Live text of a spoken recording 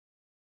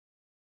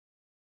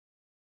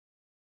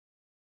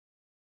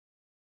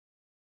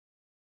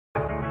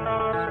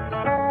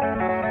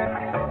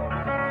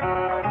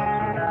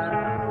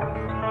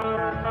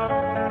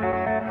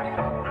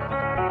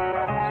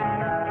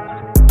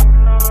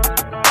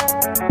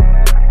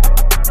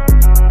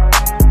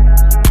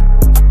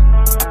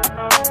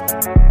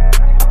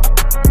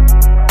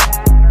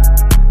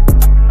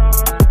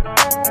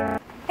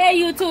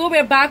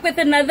back with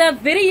another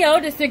video.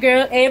 This is your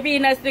girl Avery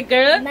and that's the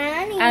girl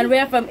Manny. And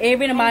we're from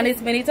Avery and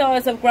Manny's mini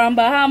tours of Grand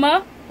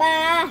Bahama.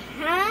 Bahamas.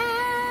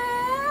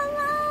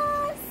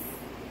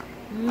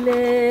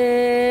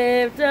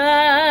 Lift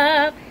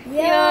up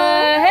your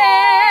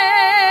head.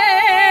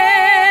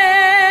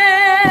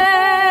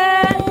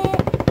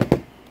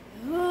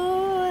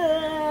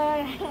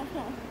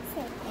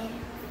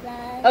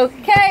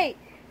 Okay,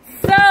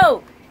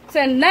 so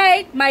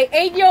tonight my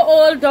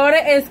 8-year-old daughter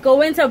is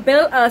going to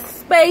build a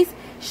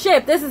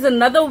spaceship. This is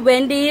another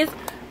Wendys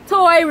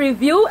toy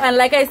review, and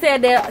like I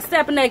said, they're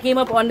stepping their game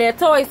up on their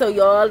toys, so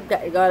y'all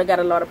got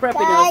a lot of prep.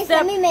 Guys,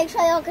 let me make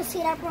sure y'all can see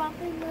that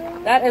properly.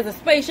 That is a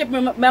spaceship.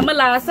 Remember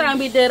last time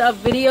we did a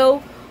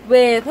video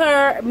with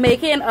her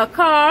making a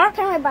car?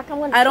 Turn right back.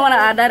 I don't want to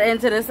add that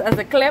into this as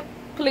a clip.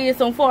 Please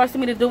don't force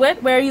me to do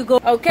it. Where you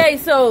go? Okay,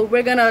 so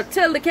we're gonna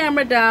tilt the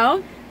camera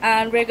down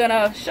and we're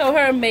gonna show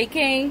her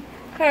making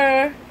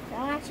her. So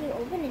I'm actually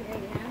opening it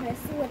right now. Let's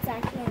see what's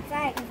actually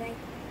inside. Cause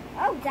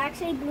oh, it's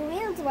actually blue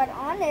wheels, but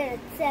on it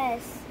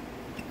says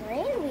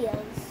green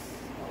wheels.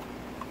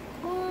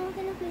 Oh, I'm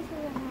gonna please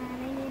hold on.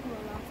 I need to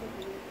lots of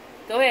these.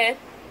 Go ahead.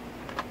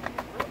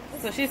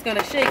 So she's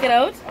gonna shake it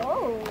out.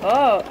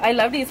 Oh, I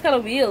love these color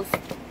wheels.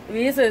 The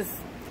wheels is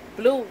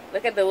blue.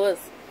 Look at those.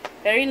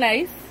 Very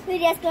nice. We're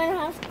just gonna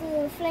have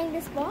to fling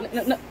this box.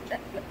 No,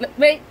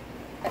 wait.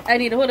 I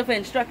need to hold up for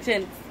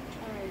instructions.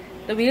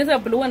 The wheels are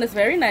blue and it's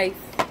very nice.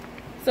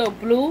 So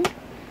blue.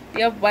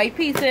 We have white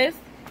pieces.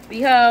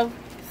 We have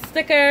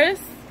stickers.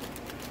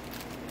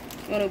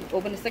 You want to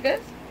open the stickers?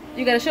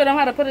 You gotta show them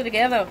how to put it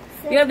together.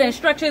 You have the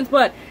instructions,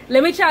 but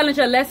let me challenge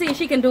her. Let's see if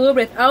she can do it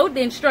without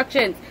the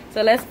instructions.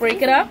 So let's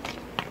break it up.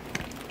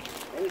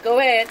 And go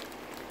ahead.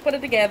 Put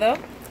it together.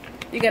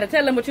 You gotta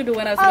tell them what you're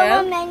doing as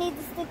well. I need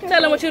the stickers.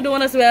 Tell them what you're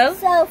doing as well.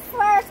 So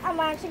first, I'm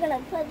actually gonna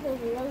put the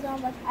wheels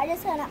on, but I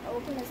just gonna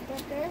open the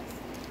stickers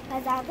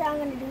because after I'm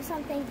gonna do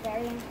something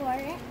very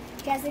important,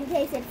 just in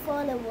case it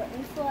fall, it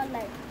wouldn't fall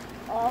like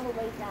all the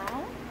way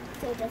down.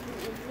 So just be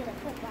easy to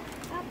put back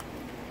up.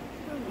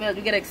 Well,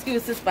 you gotta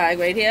excuse this bag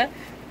right here.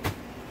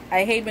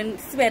 I hate when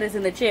sweat is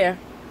in the chair.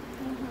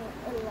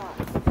 A lot.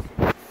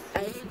 I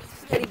hate when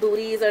sweaty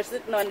booties are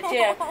sitting on the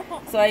chair.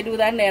 So I do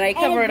that and then I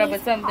cover it up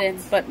with something.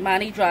 But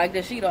Manny dragged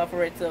the sheet off of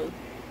it. So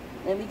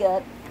then we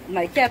got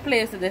my cat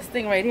place with this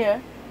thing right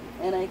here.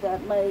 And I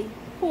got my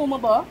Puma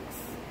box.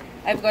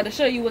 I've got to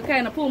show you what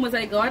kind of Pumas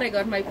I got. I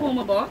got my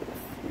Puma box.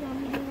 You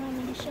want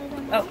me to show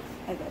them? Oh,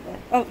 I got that.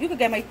 Oh, you could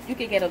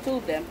get a two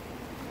of them.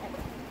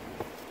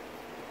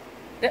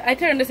 I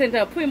turned this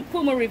into a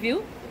Puma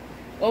review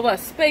over a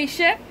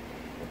spaceship.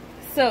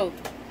 So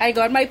I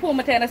got my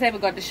Puma tennis. I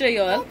haven't got to show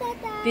you all.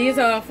 These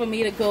are for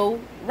me to go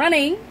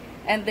running,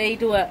 and they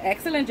do an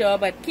excellent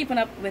job at keeping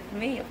up with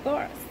me, of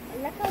course.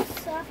 Look how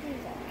soft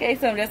these are. Okay,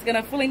 so I'm just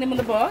gonna fling them in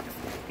the box.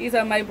 These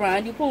are my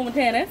brand new Puma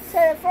tennis.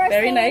 So the first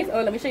very thing, nice.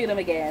 Oh, let me show you them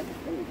again.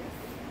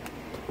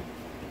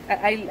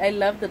 I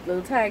love the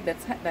little tag that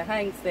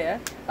hangs there.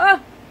 Oh,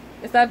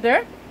 is that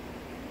dirt?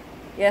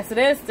 Yes, it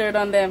is dirt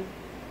on them.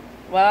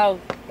 Wow,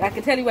 I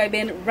can tell you I've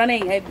been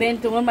running. I've been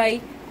doing my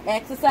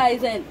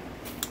exercising.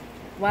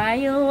 Why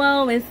you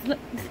always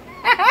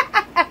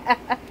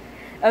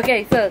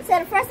okay, so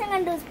the first thing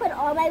I'm gonna do is put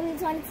all my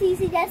wheels on. It's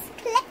easy, just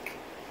click.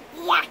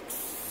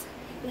 Yes.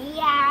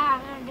 Yeah.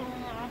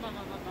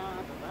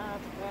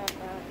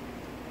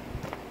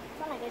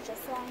 Sound like it's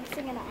just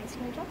singing an ice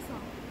cream truck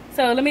song.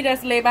 So let me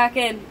just lay back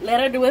and let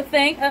her do a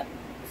thing.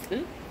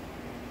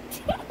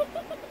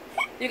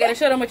 You gotta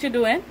show them what you're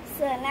doing.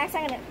 So next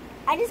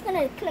I'm just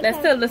gonna click. Let's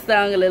tilt this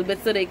down a little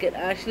bit so they could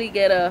actually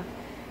get a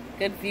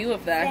good view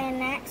of that. And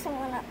next I'm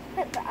gonna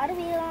put the other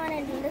wheel on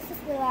and do this is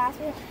the last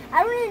wheel.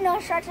 I don't really know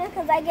instructions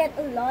because I get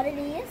a lot of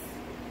these.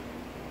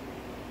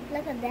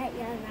 Look at that,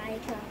 yeah, now you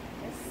can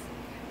just.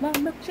 My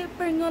milkshake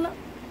bring all up.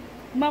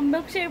 My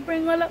milkshake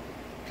bring all up.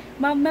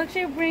 My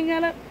milkshake bring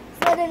all up.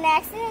 So the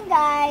next thing,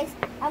 guys,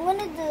 I'm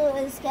gonna do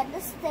is get the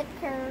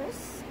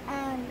stickers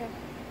and.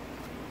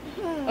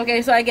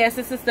 Okay, so I guess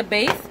this is the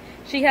base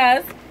she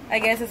has. I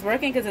guess it's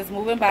working because it's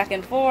moving back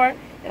and forth.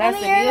 It has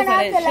the wheels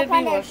and it should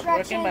be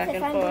working back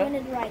and forth. I'm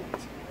doing it right.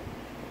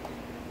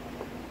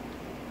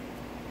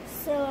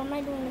 So am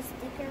I doing the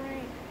sticker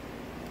right?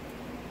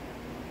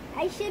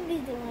 I should be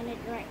doing it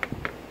right.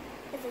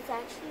 Because it's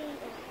actually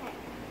a head,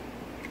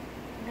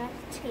 not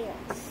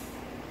tails.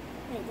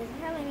 Wait, does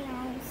it have any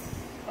arms?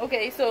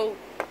 Okay, so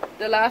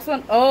the last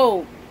one.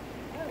 Oh,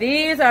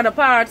 these are the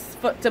parts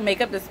to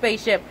make up the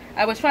spaceship.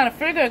 I was trying to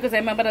figure because I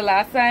remember the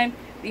last time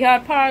we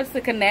had parts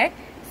to connect.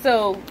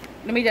 So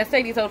let me just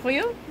take these out for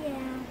you.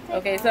 Yeah.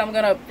 Okay, so I'm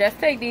gonna just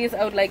take these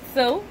out like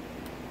so.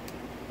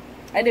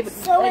 I did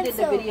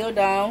the video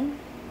down.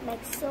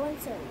 Like so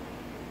and so.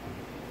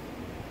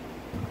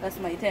 That's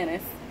my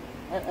tennis.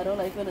 I don't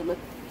like when it looks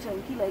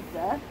chunky like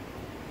that.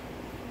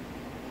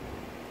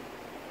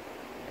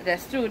 I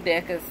just threw it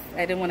there because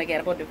I didn't want to get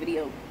about the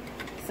video.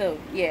 So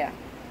yeah.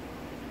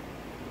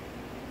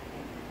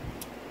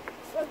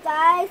 So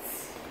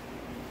guys,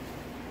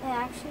 it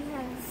actually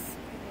has.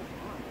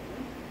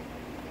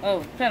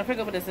 Oh, trying to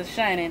figure out what this is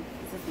shining.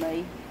 This is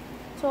my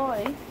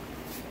toy.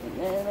 And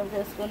then I'm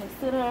just going to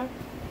sit her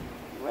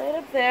right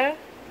up there.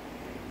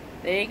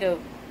 There you go.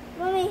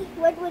 Mommy,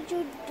 what would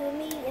you do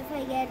me if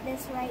I get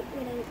this right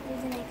without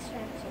using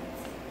extractions?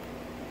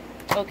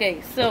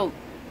 Okay, so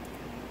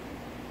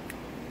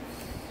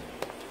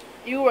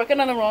you're working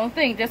on the wrong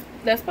thing. Just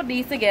let's put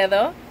these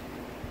together.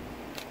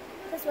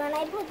 Because when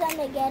I put them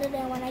together,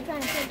 then when I try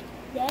and put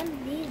them,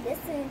 this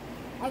thing,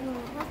 I'm going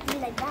to have to be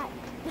like that.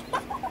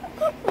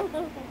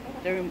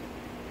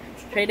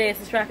 Dreday is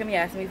distracting me,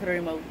 asking me for the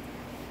remote.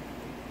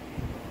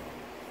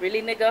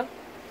 Really, nigga?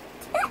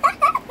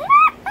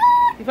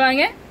 You find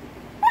it?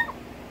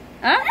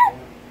 Huh?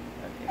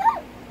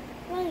 Okay.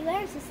 Mommy,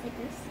 where's the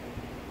stickers?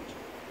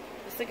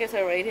 The stickers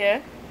are right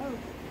here. Oh.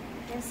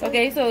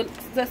 Okay, so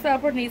let's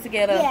start putting these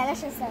together. Yeah,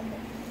 let's just start it.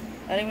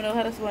 I don't even know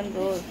how this one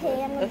goes.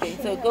 Okay,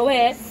 so go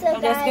ahead. So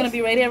I'm just going to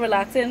be right here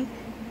relaxing.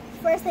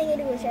 First thing you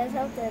do is just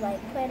have to like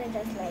put it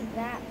just like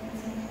that.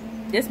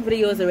 This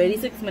video is already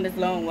 6 minutes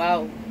long.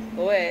 Wow.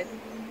 Go ahead.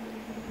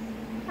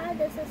 How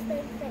does this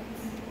thing fix?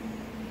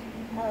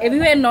 If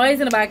you hear noise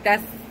in the back,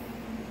 that's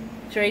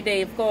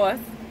Dreday, of course.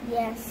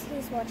 Yes,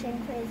 he's watching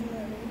crazy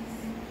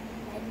movies.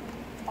 Like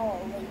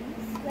always.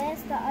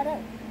 Where's the other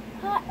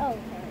part? Oh,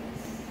 there it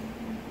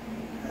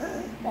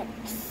is. Like,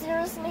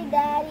 seriously,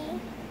 Daddy?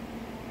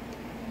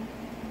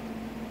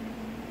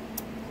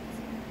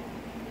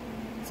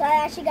 So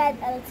I actually got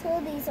two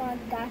of these on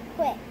that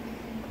quick.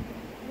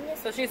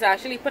 So she's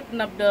actually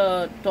putting up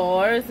the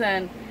doors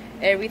and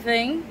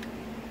everything.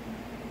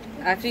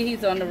 Actually,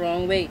 he's on the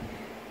wrong way.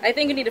 I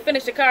think you need to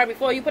finish the car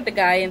before you put the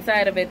guy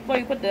inside of it. Before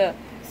you put the...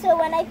 So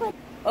when I put...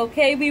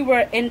 Okay, we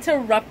were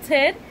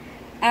interrupted.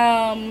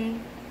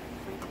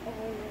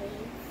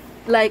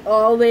 Like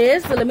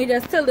always. So let me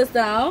just tilt this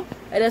down.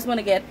 I just want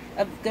to get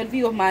a good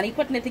view of Manny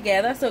putting it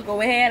together. So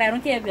go ahead. I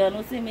don't care if y'all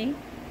don't see me.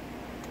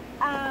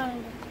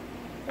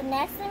 The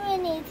next thing we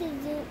need to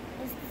do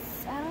is...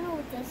 I don't know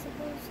what this is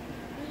supposed to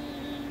be.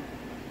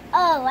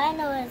 Oh, I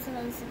know what it's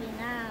supposed to be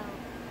now.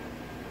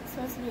 It's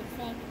supposed to be a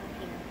thing from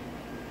here.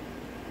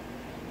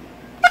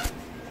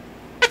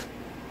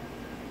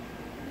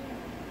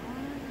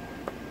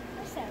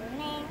 What's that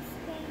next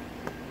thing?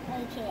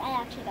 Okay, I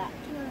actually got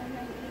two of them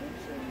right here.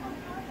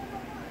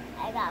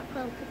 I got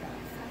polka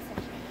dots.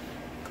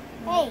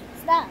 Hey,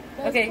 stop.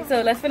 Okay,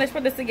 so let's finish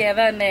putting this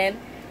together and then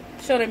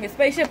show them your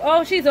spaceship.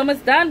 Oh, she's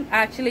almost done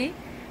actually.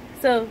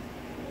 So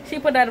she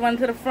put that one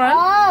to the front.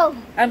 Oh!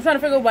 I'm trying to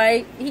figure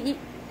why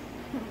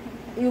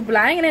you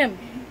blinding him.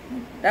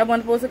 That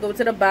one's supposed to go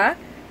to the back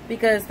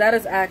because that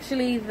is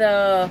actually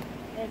the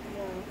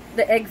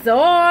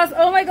exhaust.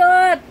 Oh my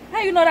God!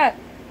 How you know that?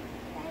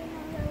 I know a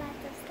lot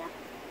of stuff.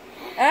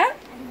 Huh? I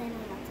know a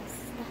lot of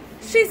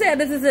stuff. She said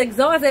this is the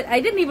exhaust. I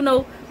didn't even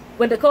know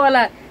what to call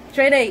that.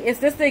 Dreday, is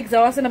this the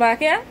exhaust in the back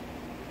here?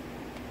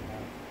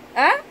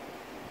 Huh?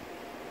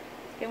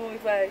 Okay, movie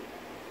 5.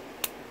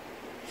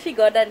 She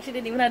got that and she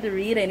didn't even have to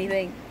read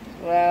anything.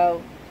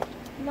 Wow.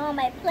 Mom,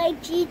 I played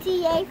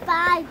GTA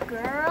 5,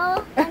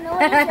 girl. I know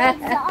what it's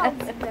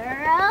exhaust,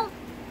 girl.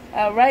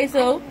 Alright,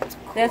 so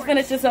let's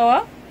finish this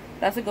off.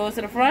 That's what goes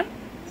to the front.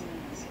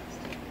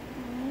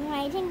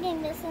 I think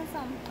I'm missing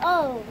some.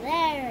 Oh,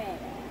 there it is.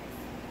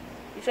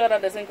 You sure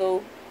that doesn't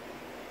go?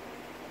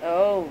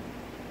 Oh.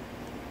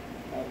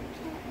 It can't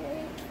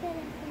really fit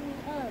it for me.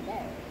 Oh, there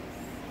it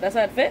is. That's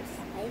how it fits?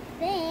 I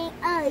think.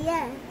 Oh,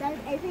 yeah.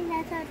 I think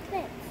that's how it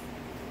fits.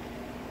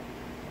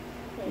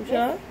 You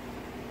sure?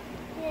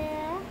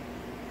 Yeah,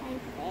 I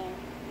think.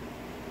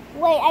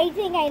 Wait, I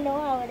think I know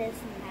how it is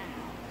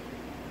now.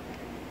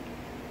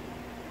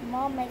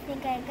 Mom, I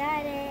think I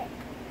got it.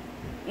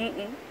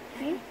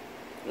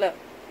 Look.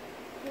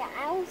 Yeah,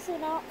 I was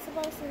not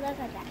supposed to look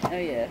at that. Oh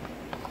yeah.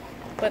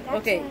 But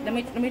okay, let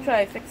me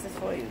try to fix this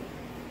for you.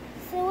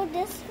 So what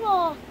this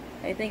for?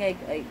 I think I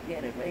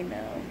get it right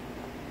now.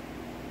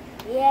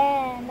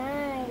 Yeah,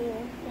 now you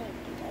think.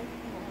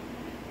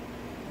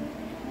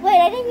 Wait,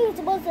 I think you were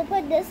supposed to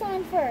put this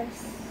on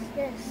first.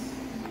 This.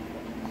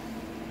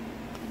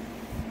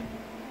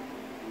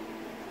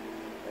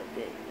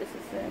 Okay, this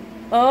is him.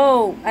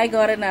 Oh, I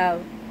got it now.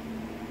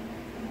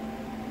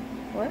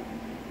 What?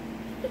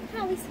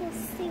 How are we supposed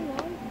to see,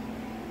 Mom?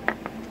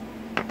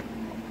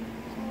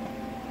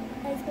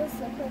 I'm supposed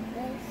to put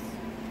this.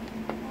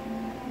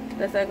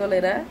 Does that go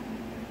like that?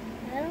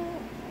 I don't know.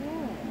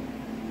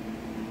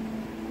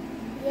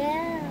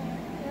 Yeah,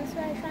 that's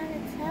what I'm trying to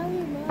tell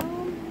you,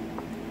 Mom.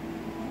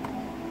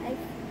 I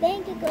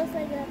think it goes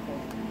like that.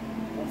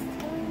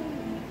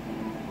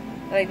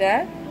 Like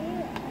that?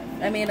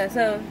 Yeah. I mean,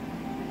 so...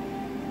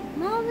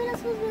 Mom, we're not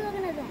supposed to be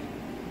looking at that.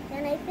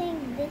 And I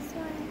think this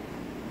one...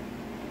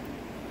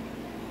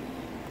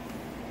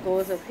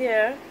 goes up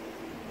here.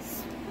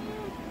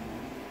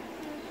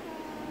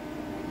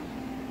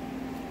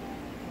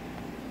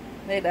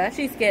 Like that.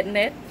 She's getting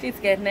it. She's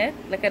getting it.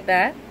 Look at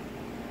that.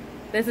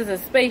 This is a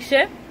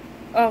spaceship.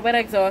 Oh, where the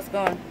exhaust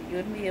gone? You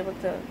wouldn't be able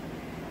to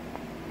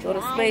go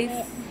to space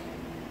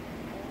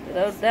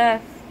without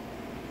that.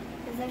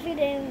 Because if you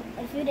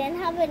didn't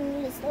have it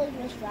and you just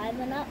was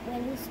driving up,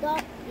 when you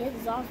stop, your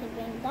exhaust would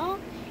bring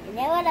down, and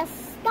then would have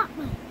got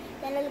mine.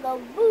 Then it'll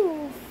go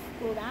boof,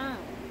 go down.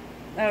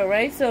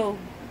 Alright, so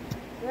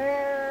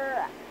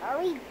Are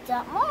we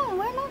done? Oh,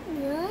 we're not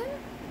done.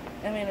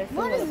 I mean, I still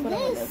What want is to put them in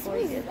there this? before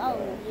you get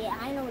Oh, yeah,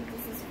 I know what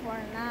this is for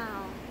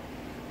now.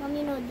 Mom,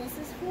 you know what this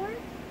is for?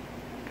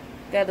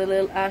 Got a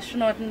little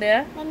astronaut in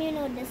there. Mom, you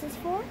know what this is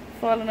for?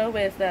 Falling over,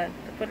 where's that?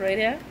 To put right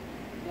here?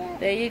 Yeah.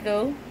 There you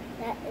go.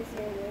 That is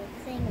the little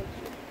thing that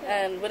you put.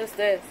 And what is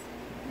this?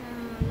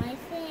 I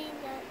think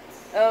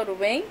that's... Oh, the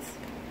wings?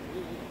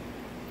 Yeah.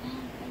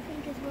 I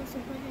think it's supposed to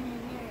put it in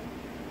there.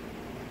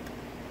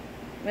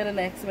 Where the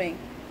next wing?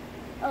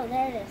 Oh,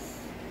 there it is.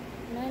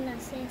 No, no,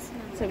 says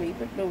no. So we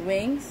put the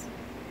wings.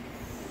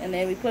 And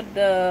then we put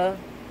the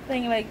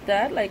thing like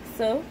that, like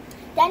so.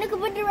 Then you can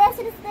put the rest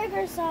of the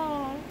stickers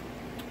on.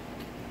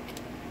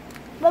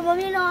 But Mom,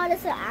 you know how this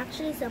is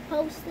actually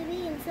supposed to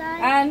be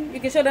inside? And you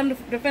can show them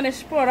the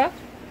finished product.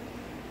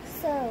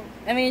 So,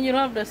 I mean, you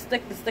don't have to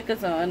stick the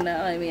stickers on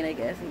now. I mean, I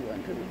guess you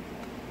want to.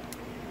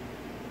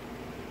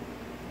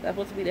 That's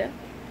supposed to be there.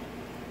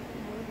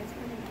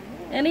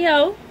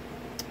 Anyhow,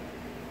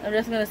 I'm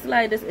just going to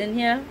slide this in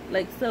here,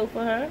 like so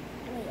for her.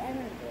 Wait, I don't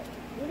do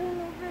it. You don't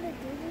know how to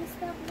do this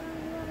stuff,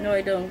 Mom? No,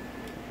 I don't.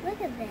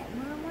 Look at that,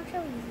 Mom. Watch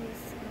how easy this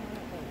is going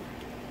to be.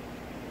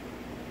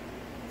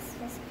 Let's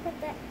just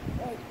put that,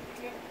 like,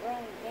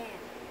 right down.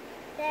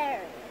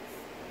 There it is.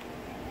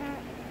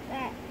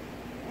 That.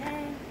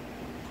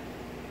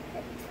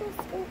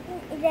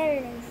 There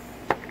it is.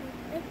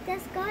 I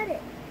just got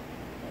it.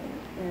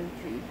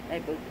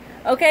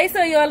 Okay,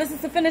 so y'all, this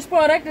is the finished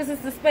product. This is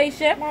the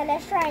spaceship. Now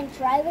let's try and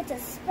drive it to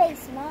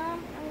space,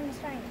 Mom. I'm going to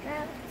try and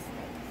drive it to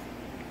space.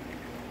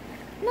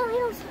 No,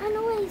 I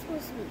know where he's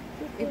supposed to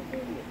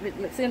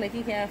be. It seems like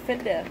he can't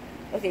fit there.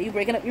 Okay, you're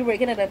breaking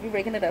it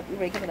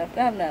up.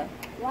 Down now.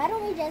 Why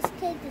don't we just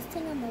take this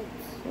thing and What?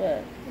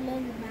 the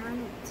little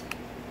mount?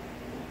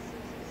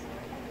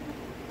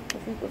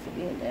 What's he supposed to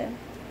be in there?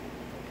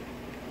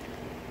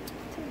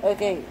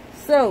 Okay,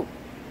 so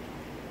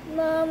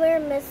Mom, we're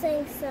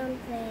missing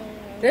something.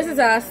 this is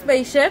our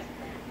spaceship,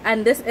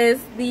 and this is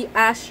the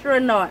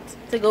astronaut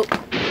to go.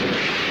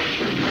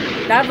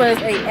 That was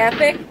a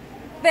epic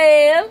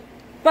fail,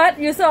 but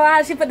you saw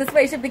how she put the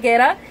spaceship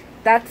together.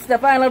 That's the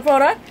final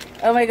product.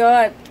 Oh my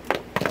god,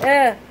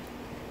 yeah,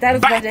 that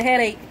is a bunch of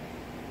headache.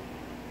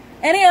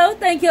 Anyhow,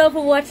 thank you all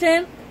for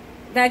watching.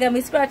 That got me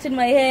scratching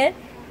my head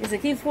as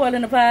it keeps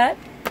falling apart.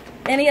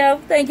 Anyhow,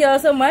 thank you all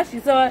so much.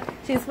 You saw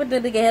she's put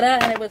it together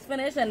and it was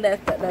finished, and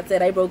that's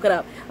it. I broke it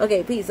up.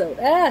 Okay, peace out.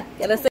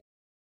 Gotta say